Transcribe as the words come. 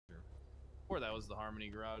Or that was the Harmony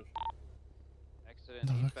garage.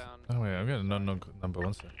 Accident eastbound. Oh wait, I'm getting no number.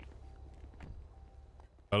 One sec.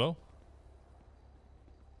 Hello?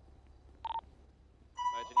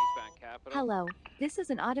 Emergent eastbound Capital. Hello, this is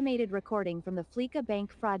an automated recording from the Fleeca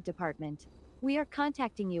Bank Fraud Department. We are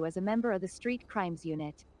contacting you as a member of the Street Crimes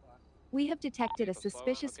Unit. We have detected a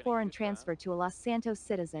suspicious foreign transfer to a Los Santos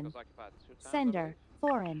citizen. Sender,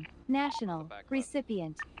 foreign, national,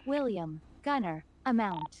 recipient, William, Gunner,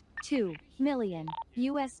 amount, $2 million,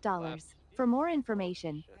 US dollars. For more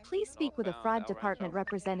information, please speak with a fraud department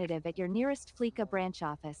representative at your nearest Fleeca branch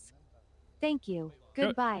office. Thank you.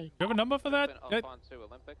 Goodbye. You have a number for that? Alfonso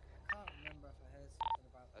Olympic. I can't remember if I heard something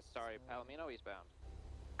about Sorry, Palomino eastbound.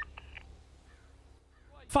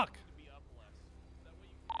 Fuck.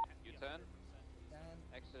 U-turn.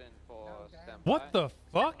 Accident for standby. What the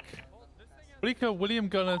fuck? Fleeca William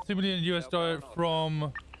Gunner, $2 million US dollar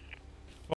from